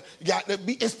got to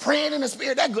be, is praying in the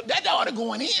spirit, that daughter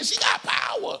going in, she got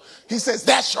power. He says,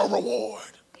 that's your reward.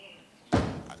 I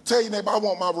tell your neighbor, I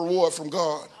want my reward from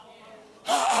God.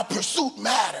 Our pursuit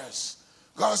matters.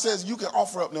 God says you can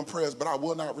offer up them prayers, but I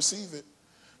will not receive it.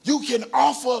 You can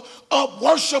offer up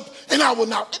worship and I will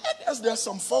not. There's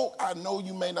some folk, I know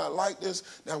you may not like this,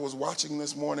 that was watching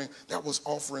this morning, that was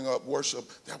offering up worship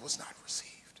that was not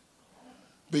received.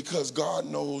 Because God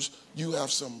knows you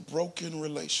have some broken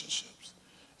relationships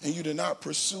and you did not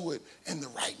pursue it in the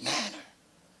right manner.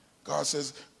 God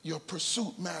says your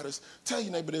pursuit matters. Tell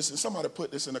your neighbor this, and somebody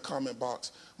put this in the comment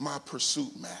box, my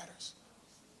pursuit matters.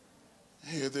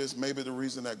 Hear this, maybe the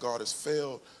reason that God has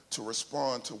failed to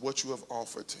respond to what you have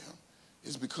offered to him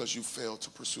is because you failed to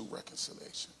pursue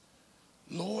reconciliation.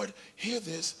 Lord, hear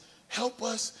this, help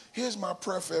us. Here's my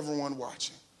prayer for everyone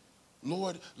watching.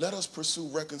 Lord, let us pursue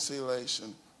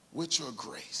reconciliation with your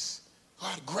grace.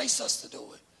 God, grace us to do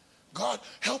it. God,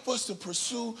 help us to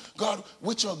pursue, God,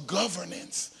 with your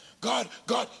governance.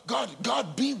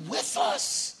 God, be with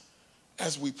us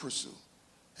as we pursue.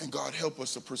 And God, help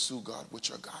us to pursue, God, with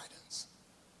your guidance.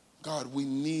 God, we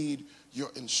need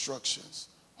your instructions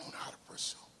on how to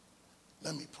pursue.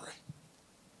 Let me pray.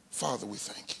 Father, we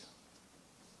thank you.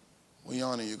 We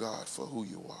honor you, God, for who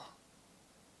you are.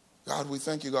 God, we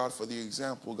thank you, God, for the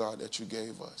example, God, that you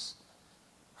gave us.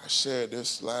 I shared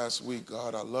this last week,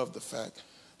 God. I love the fact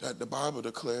that the Bible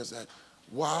declares that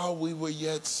while we were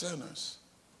yet sinners,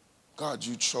 God,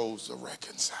 you chose to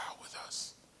reconcile with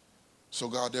us. So,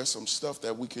 God, there's some stuff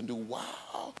that we can do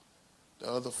while the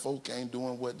other folk ain't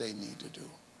doing what they need to do.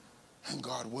 And,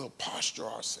 God, we'll posture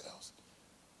ourselves,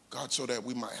 God, so that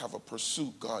we might have a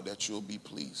pursuit, God, that you'll be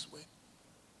pleased with.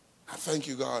 I thank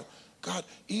you, God. God,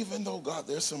 even though, God,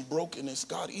 there's some brokenness,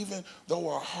 God, even though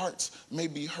our hearts may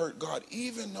be hurt, God,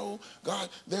 even though, God,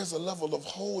 there's a level of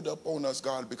hold up on us,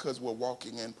 God, because we're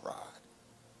walking in pride.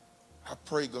 I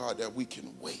pray, God, that we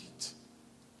can wait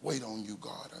on you,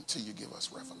 God, until you give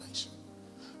us revelation.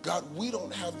 God, we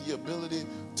don't have the ability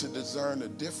to discern the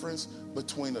difference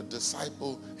between a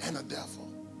disciple and a devil.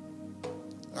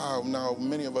 Now,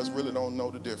 many of us really don't know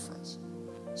the difference.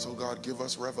 So, God, give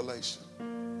us revelation.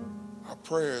 Our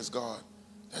prayer is, God,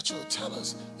 that you'll tell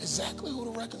us exactly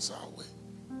who to reconcile with.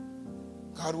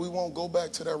 God, we won't go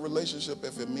back to that relationship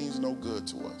if it means no good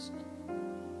to us,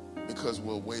 because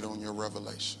we'll wait on your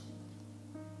revelation.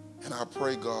 And I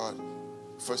pray, God,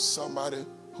 for somebody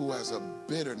who has a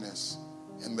bitterness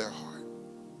in their heart.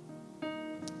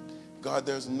 God,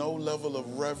 there's no level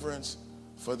of reverence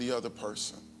for the other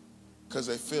person because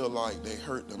they feel like they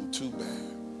hurt them too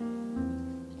bad.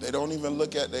 They don't even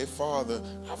look at their father.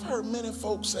 I've heard many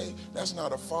folks say that's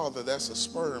not a father, that's a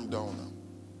sperm donor.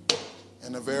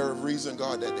 And the very reason,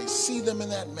 God, that they see them in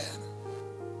that manner,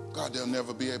 God, they'll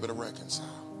never be able to reconcile.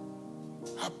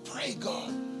 I pray,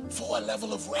 God, for a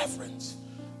level of reverence.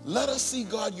 Let us see,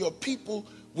 God, your people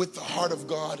with the heart of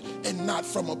God and not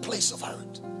from a place of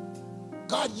hurt.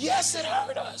 God, yes, it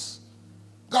hurt us.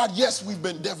 God, yes, we've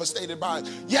been devastated by it.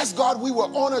 Yes, God, we were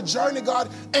on a journey, God,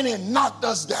 and it knocked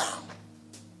us down.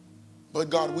 But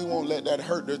God, we won't let that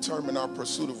hurt determine our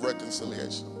pursuit of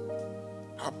reconciliation.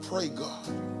 I pray, God,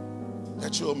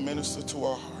 that you'll minister to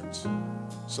our hearts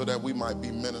so that we might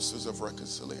be ministers of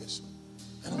reconciliation.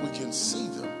 And we can see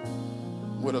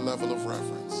them with a level of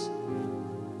reverence.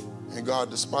 And God,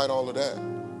 despite all of that,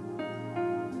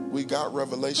 we got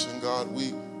revelation, God.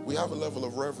 We have a level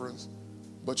of reverence,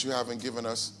 but you haven't given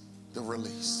us the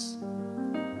release.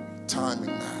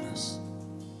 Timing matters.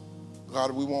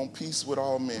 God, we want peace with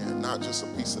all men, not just a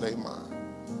piece of their mind.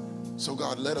 So,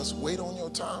 God, let us wait on your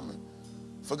timing.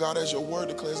 For, God, as your word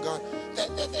declares, God,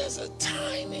 that there's a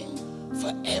timing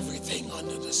for everything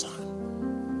under the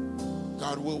sun.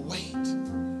 God, we'll wait.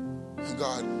 And,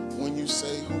 God, when you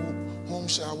say, whom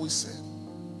shall we send?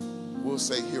 We'll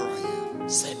say, here I am.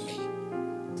 Send me.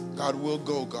 God, we'll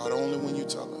go, God, only when you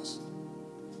tell us.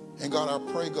 And, God,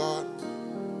 I pray, God,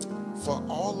 for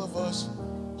all of us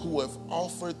who have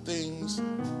offered things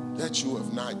that you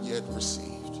have not yet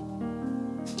received.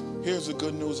 Here's the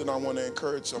good news, and I want to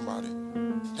encourage somebody,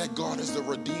 that God is the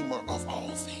redeemer of all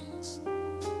things.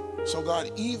 So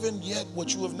God, even yet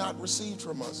what you have not received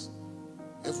from us,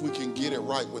 if we can get it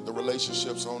right with the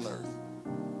relationships on earth,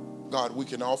 God, we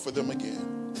can offer them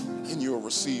again, and you'll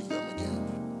receive them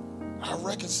again. Our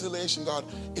reconciliation, God,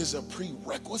 is a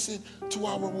prerequisite to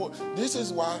our reward. This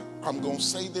is why I'm going to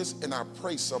say this, and I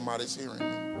pray somebody's hearing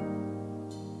me.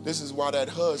 This is why that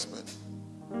husband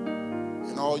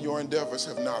and all your endeavors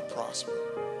have not prospered,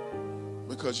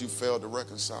 because you failed to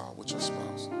reconcile with your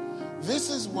spouse.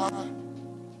 This is why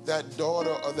that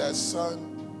daughter or that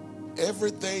son,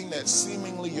 everything that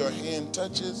seemingly your hand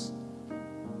touches,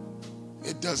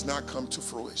 it does not come to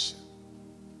fruition,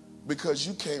 because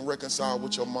you can't reconcile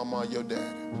with your mama or your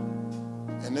daddy.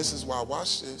 And this is why,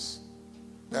 watch this,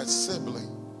 that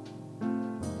sibling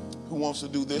who wants to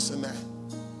do this and that,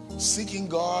 seeking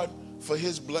God for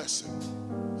his blessing,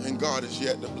 and God is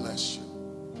yet to bless you,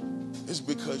 it's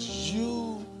because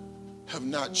you have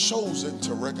not chosen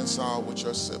to reconcile with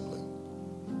your sibling.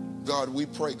 God, we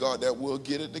pray, God, that we'll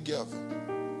get it together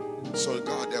so,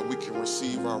 God, that we can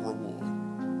receive our reward.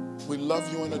 We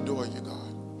love you and adore you, God.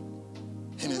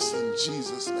 And it's in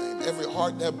Jesus' name. Every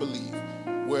heart that believes,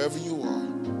 wherever you are,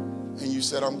 and you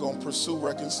said, I'm going to pursue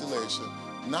reconciliation,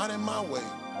 not in my way,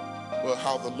 but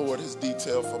how the Lord has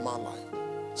detailed for my life.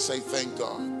 Say thank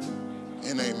God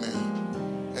and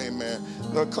amen. Amen.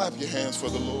 Now clap your hands for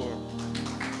the Lord.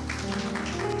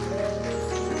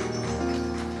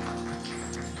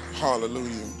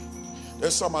 Hallelujah.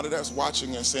 There's somebody that's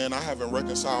watching and saying, I haven't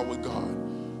reconciled with God.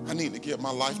 I need to get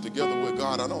my life together with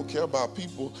God. I don't care about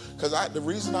people, because the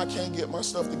reason I can't get my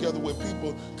stuff together with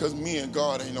people, because me and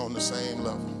God ain't on the same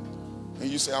level. And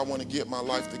you say, I want to get my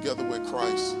life together with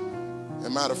Christ.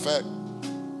 And matter of fact,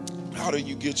 how do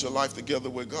you get your life together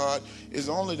with God? Is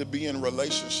only to be in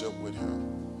relationship with him.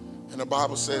 And the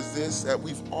Bible says this, that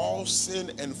we've all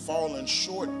sinned and fallen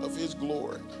short of his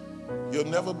glory. You'll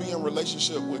never be in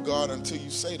relationship with God until you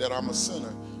say that I'm a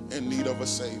sinner in need of a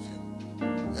Savior.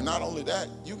 And not only that,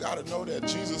 you got to know that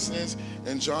Jesus says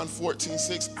in John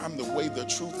 14:6, I'm the way, the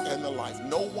truth, and the life.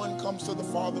 No one comes to the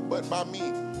Father but by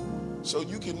me. So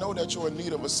you can know that you're in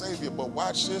need of a Savior. But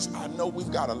watch this. I know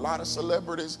we've got a lot of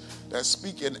celebrities that's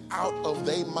speaking out of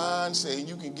their mind, saying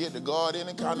you can get to God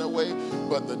any kind of way,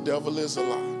 but the devil is a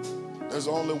lie. There's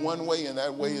only one way, and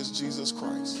that way is Jesus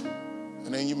Christ.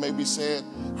 And then you may be saying,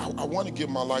 I want to give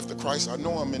my life to Christ. I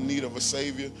know I'm in need of a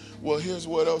Savior. Well, here's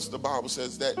what else the Bible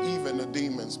says, that even the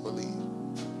demons believe.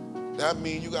 That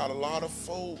means you got a lot of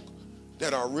folk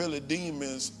that are really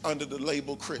demons under the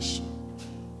label Christian.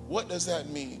 What does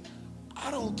that mean? I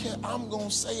don't care. I'm going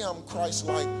to say I'm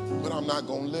Christ-like, but I'm not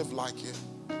going to live like it.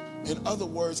 In other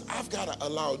words, I've got to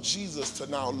allow Jesus to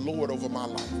now lord over my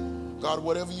life. God,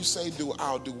 whatever you say, do,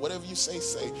 I'll do. Whatever you say,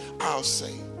 I'll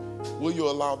say. Will you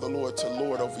allow the Lord to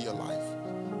lord over your life?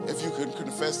 If you can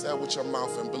confess that with your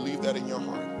mouth and believe that in your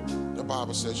heart, the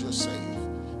Bible says you're saved.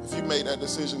 If you made that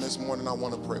decision this morning, I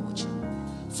want to pray with you.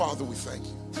 Father, we thank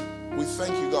you. We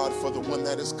thank you, God, for the one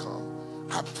that has come.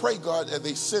 I pray, God, that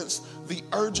they sense the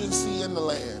urgency in the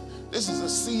land. This is a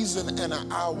season and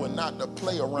an hour not to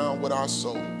play around with our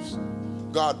souls.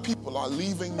 God, people are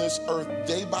leaving this earth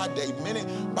day by day, minute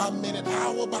by minute,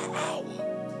 hour by hour.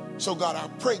 So God, I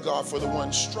pray, God, for the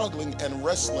ones struggling and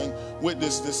wrestling with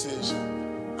this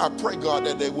decision. I pray, God,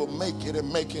 that they will make it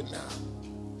and make it now.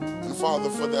 And Father,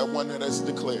 for that one that has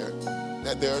declared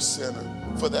that they're a sinner,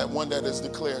 for that one that has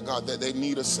declared, God, that they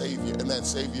need a Savior, and that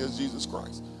Savior is Jesus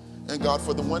Christ. And God,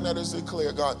 for the one that has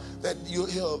declared, God, that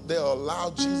they'll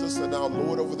allow Jesus to now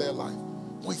lord over their life.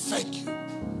 We thank you.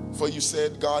 For you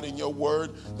said, God, in your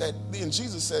word, that, and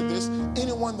Jesus said this,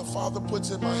 anyone the Father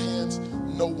puts in my hands,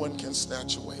 no one can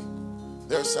snatch away.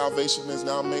 Their salvation is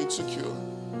now made secure,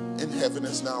 and heaven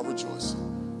is now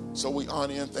rejoicing. So we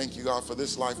honor and thank you, God, for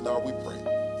this life now we pray.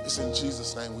 It's in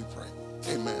Jesus' name we pray.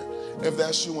 Amen. If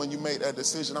that's you and you made that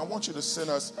decision, I want you to send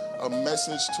us a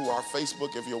message to our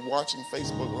Facebook. If you're watching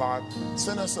Facebook Live,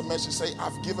 send us a message. Say,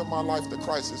 I've given my life to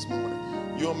Christ this morning.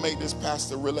 You'll make this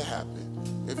pastor really happy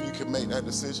if you can make that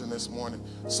decision this morning.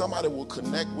 Somebody will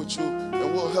connect with you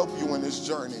and will help you in this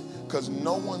journey, because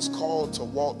no one's called to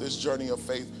walk this journey of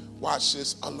faith, watch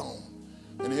this, alone.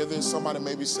 And here there's somebody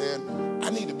maybe saying,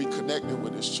 I need to be connected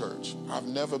with this church. I've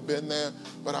never been there,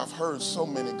 but I've heard so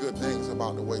many good things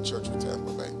about the Way Church of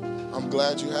Tampa Bay. I'm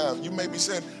glad you have. You may be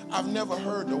saying, I've never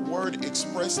heard the word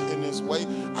expressed in this way.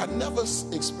 I never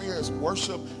experienced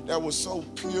worship that was so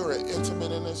pure and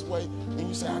intimate in this way. And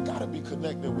you say, I got to be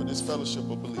connected with this fellowship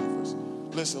of believers.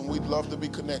 Listen, we'd love to be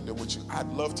connected with you. I'd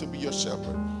love to be your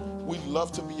shepherd. We'd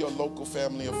love to be your local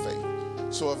family of faith.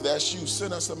 So if that's you,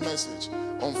 send us a message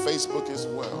on Facebook as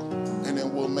well. And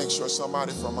then we'll make sure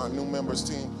somebody from our new members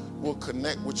team will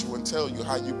connect with you and tell you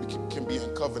how you can be in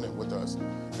covenant with us.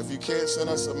 If you can't send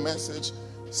us a message,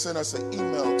 send us an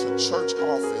email to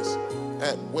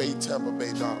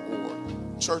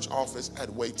churchoffice@waytampabay.org.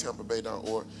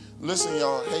 Churchoffice@waytampabay.org. Listen,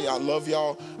 y'all, hey, I love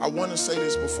y'all. I want to say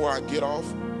this before I get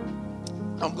off.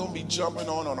 I'm going to be jumping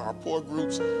on our poor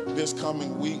groups this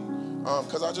coming week.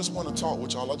 Because I just want to talk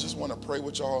with y'all. I just want to pray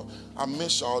with y'all. I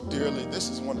miss y'all dearly. This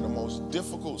is one of the most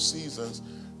difficult seasons.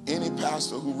 Any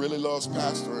pastor who really loves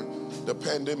pastoring, the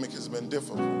pandemic has been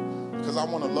difficult. Because I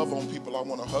want to love on people. I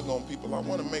want to hug on people. I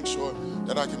want to make sure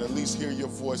that I can at least hear your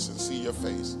voice and see your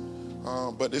face.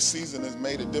 But this season has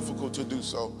made it difficult to do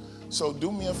so. So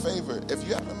do me a favor. If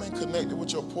you haven't been connected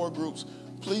with your poor groups,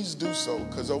 please do so,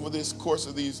 because over this course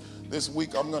of this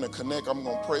week, I'm going to connect. I'm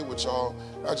going to pray with y'all.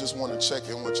 I just want to check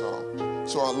in with y'all.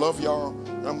 So I love y'all.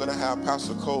 And I'm going to have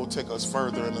Pastor Cole take us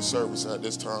further in the service at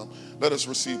this time. Let us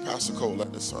receive Pastor Cole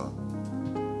at this time.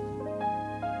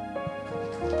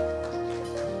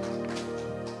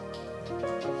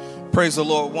 Praise the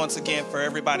Lord once again for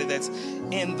everybody that's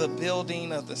in the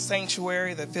building of the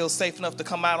sanctuary that feels safe enough to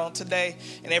come out on today,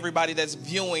 and everybody that's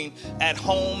viewing at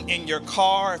home, in your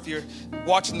car, if you're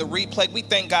watching the replay. We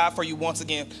thank God for you once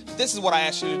again. This is what I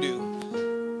ask you to do.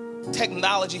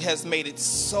 Technology has made it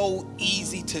so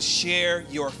easy to share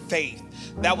your faith.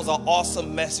 That was an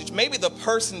awesome message. Maybe the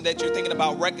person that you're thinking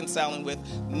about reconciling with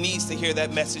needs to hear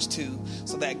that message too,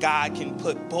 so that God can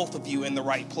put both of you in the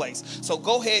right place. So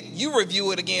go ahead, you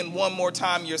review it again one more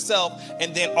time yourself,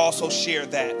 and then also share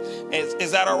that.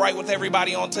 Is that all right with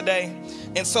everybody on today?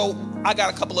 And so I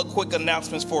got a couple of quick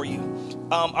announcements for you.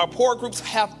 Our pour groups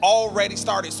have already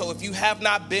started. So if you have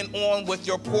not been on with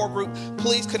your pour group,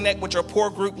 please connect with your pour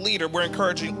group leader. We're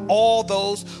encouraging all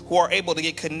those who are able to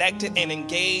get connected and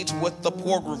engage with the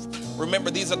pour group.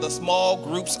 Remember, these are the small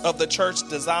groups of the church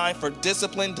designed for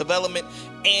discipline, development,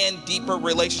 and deeper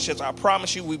relationships. I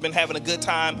promise you, we've been having a good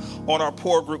time on our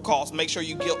pour group calls. Make sure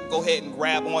you go ahead and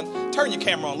grab on. Turn your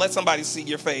camera on. Let somebody see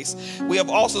your face. We have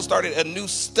also started a new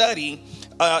study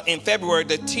in February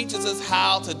that teaches us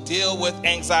how to deal with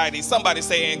anxiety. Somebody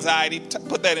say anxiety.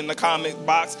 Put that in the comment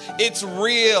box. It's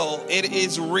real. It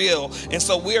is real. And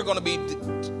so we are going to be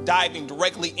diving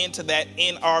directly into that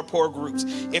in our pour groups.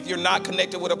 If you're not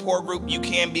connected with a pour group, you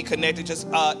can be connected. Just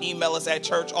email us at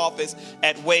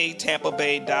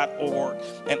churchoffice@waytampabay.org.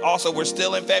 And also, we're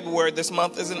still in February. This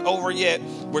month isn't over yet.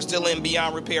 We're still in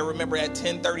Beyond Repair. Remember, at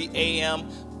 10:30 a.m.,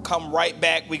 come right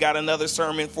back. We got another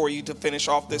sermon for you to finish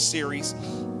off this series.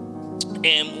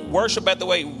 And worship at the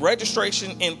Way,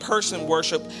 registration in-person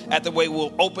worship at the Way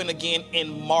will open again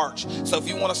in March. So if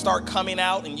you want to start coming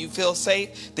out and you feel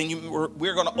safe, then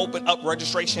we're going to open up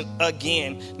registration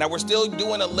again. Now, we're still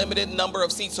doing a limited number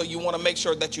of seats, so you want to make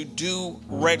sure that you do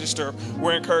register.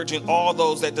 We're encouraging all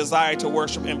those that desire to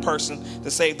worship in person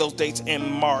to save those dates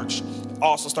in March,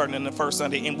 also starting in the first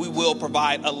Sunday. And we will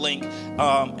provide a link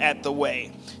at the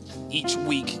Way each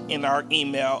week in our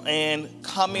email. And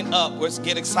coming up, let's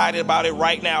get excited about it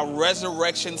right now.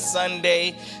 Resurrection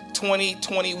Sunday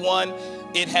 2021.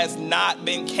 It has not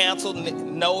been canceled.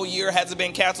 No year has it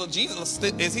been canceled. Jesus,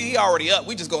 is he already up?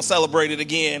 We just going to celebrate it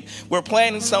again. We're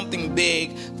planning something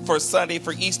big for Sunday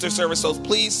for Easter service. So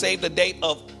please save the date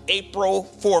of April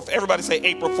 4th. Everybody say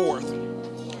April 4th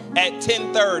at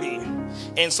 10:30.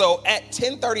 And so at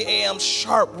 10:30 a.m.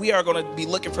 sharp, we are going to be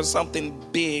looking for something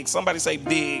big. Somebody say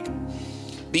big.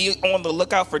 Be on the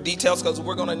lookout for details, because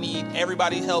we're going to need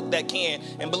everybody's help that can.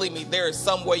 And believe me, there is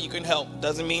some way you can help.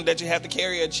 Doesn't mean that you have to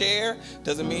carry a chair.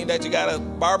 Doesn't mean that you got a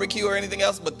barbecue or anything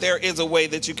else, but there is a way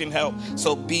that you can help.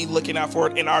 So be looking out for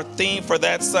it. And our theme for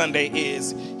that Sunday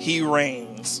is He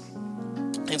Reigns.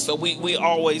 And so we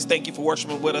always thank you for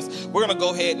worshiping with us. We're going to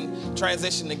go ahead and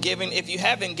transition to giving. If you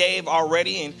haven't gave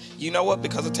already, and you know what,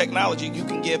 because of technology, you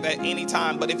can give at any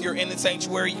time. But if you're in the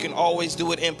sanctuary, you can always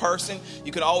do it in person.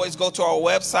 You can always go to our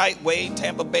website,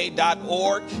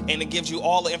 waytampabay.org, and it gives you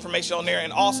all the information on there.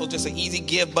 And also just an easy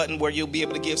give button where you'll be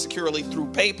able to give securely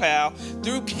through PayPal,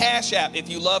 through Cash App. If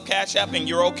you love Cash App and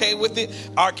you're okay with it,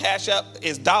 our Cash App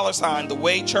is $ the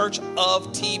Way Church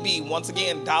of TB. Once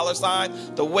again,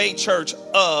 $ the Way Church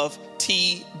of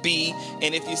TB.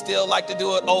 And if you still like to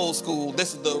do it old school,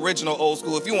 this is the original old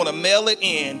school. If you want to mail it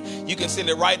in, you can send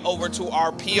it right over to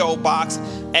our P.O. Box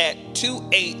at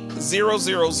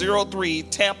 280003,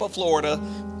 Tampa, Florida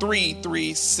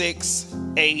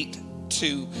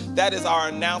 33682. That is our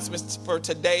announcements for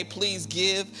today. Please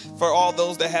give for all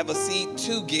those that have a seed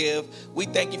to give. We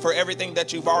thank you for everything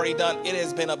that you've already done. It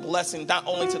has been a blessing, not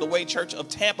only to the Way Church of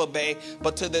Tampa Bay,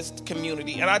 but to this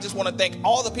community. And I just want to thank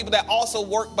all the people that also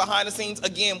work behind the scenes.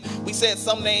 Again, we said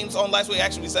some names on last week.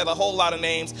 Actually, we said a whole lot of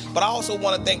names. But I also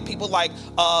want to thank people like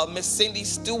Miss Cindy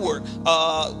Stewart,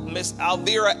 Miss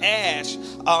Alvira Ash,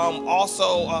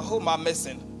 who am I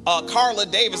missing? Carla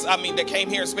Davis, that came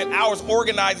here and spent hours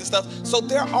organizing stuff. So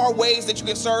there are ways that you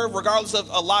can serve, regardless of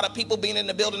a lot of people being in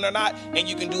the building or not, and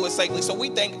you can do it safely. So we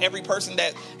thank every person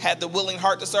that had the willing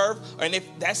heart to serve. And if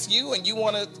that's you and you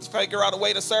want to figure out a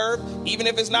way to serve, even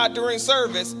if it's not during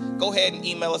service, go ahead and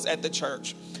email us at the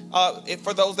church.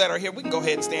 For those that are here, we can go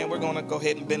ahead and stand. We're going to go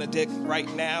ahead and benedict right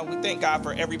now. We thank God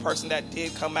for every person that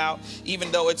did come out, even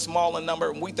though it's small in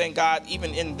number. And we thank God,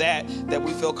 even in that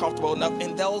we feel comfortable enough.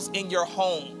 And those in your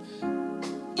home,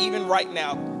 even right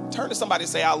now, turn to somebody and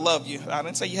say, I love you. I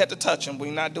didn't say you had to touch them.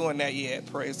 We're not doing that yet.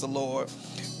 Praise the Lord.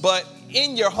 But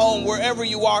in your home, wherever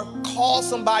you are, call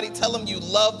somebody, tell them you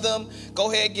love them.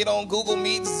 Go ahead, get on Google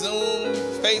Meet, Zoom,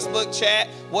 Facebook chat,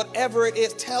 whatever it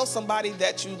is. Tell somebody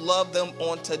that you love them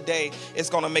on today. It's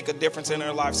going to make a difference in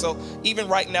their life. So even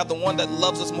right now, the one that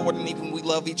loves us more than even we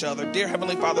love each other, dear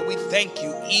Heavenly Father, we thank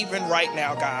you even right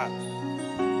now, God.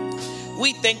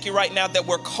 We thank you right now that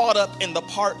we're caught up in the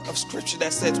part of Scripture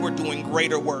that says we're doing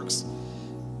greater works.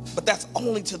 But that's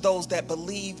only to those that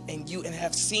believe in you and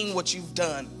have seen what you've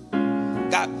done.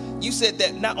 God, you said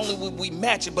that not only will we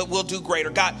match it, but we'll do greater.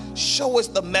 God, show us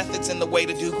the methods and the way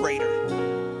to do greater.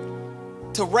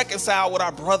 To reconcile with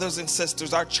our brothers and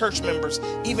sisters, our church members,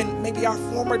 even maybe our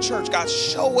former church. God,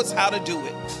 show us how to do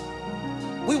it.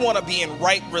 We want to be in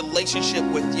right relationship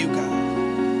with you,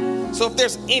 God. So if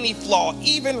there's any flaw,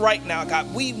 even right now,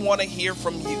 God, we want to hear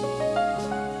from you.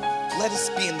 Let us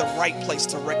be in the right place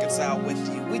to reconcile with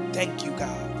you. We thank you,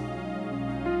 God.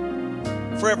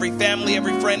 For every family,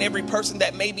 every friend, every person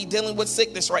that may be dealing with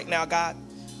sickness right now, God,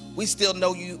 we still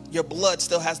know your blood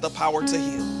still has the power to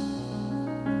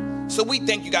heal. So we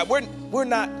thank you, God. We're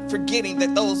not forgetting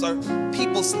that those are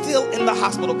people still in the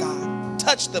hospital, God.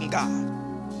 Touch them,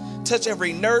 God. Touch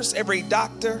every nurse, every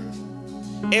doctor,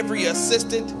 every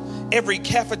assistant, every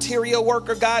cafeteria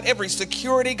worker, God, every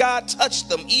security, God. Touch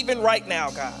them even right now,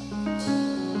 God.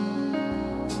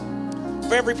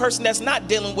 For every person that's not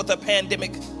dealing with a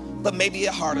pandemic, but maybe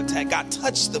a heart attack, God,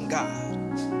 touch them, God.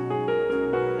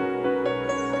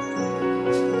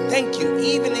 Thank you,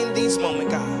 even in these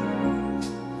moments,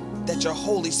 God, that your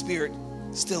Holy Spirit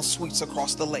still sweeps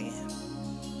across the land.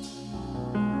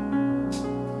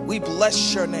 We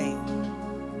bless your name,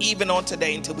 even on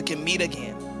today, until we can meet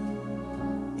again.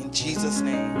 In Jesus'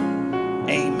 name,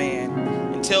 amen.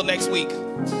 Until next week,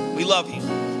 we love you.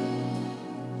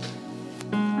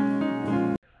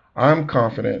 I'm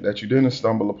confident that you didn't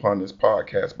stumble upon this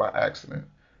podcast by accident,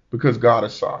 because God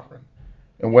is sovereign.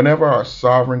 And whenever our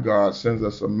sovereign God sends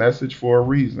us a message for a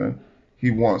reason,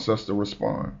 he wants us to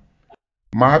respond.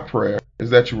 My prayer is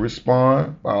that you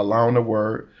respond by allowing the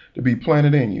word to be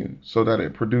planted in you so that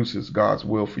it produces God's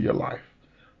will for your life.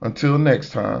 Until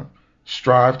next time,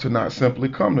 strive to not simply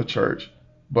come to church,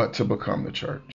 but to become the church.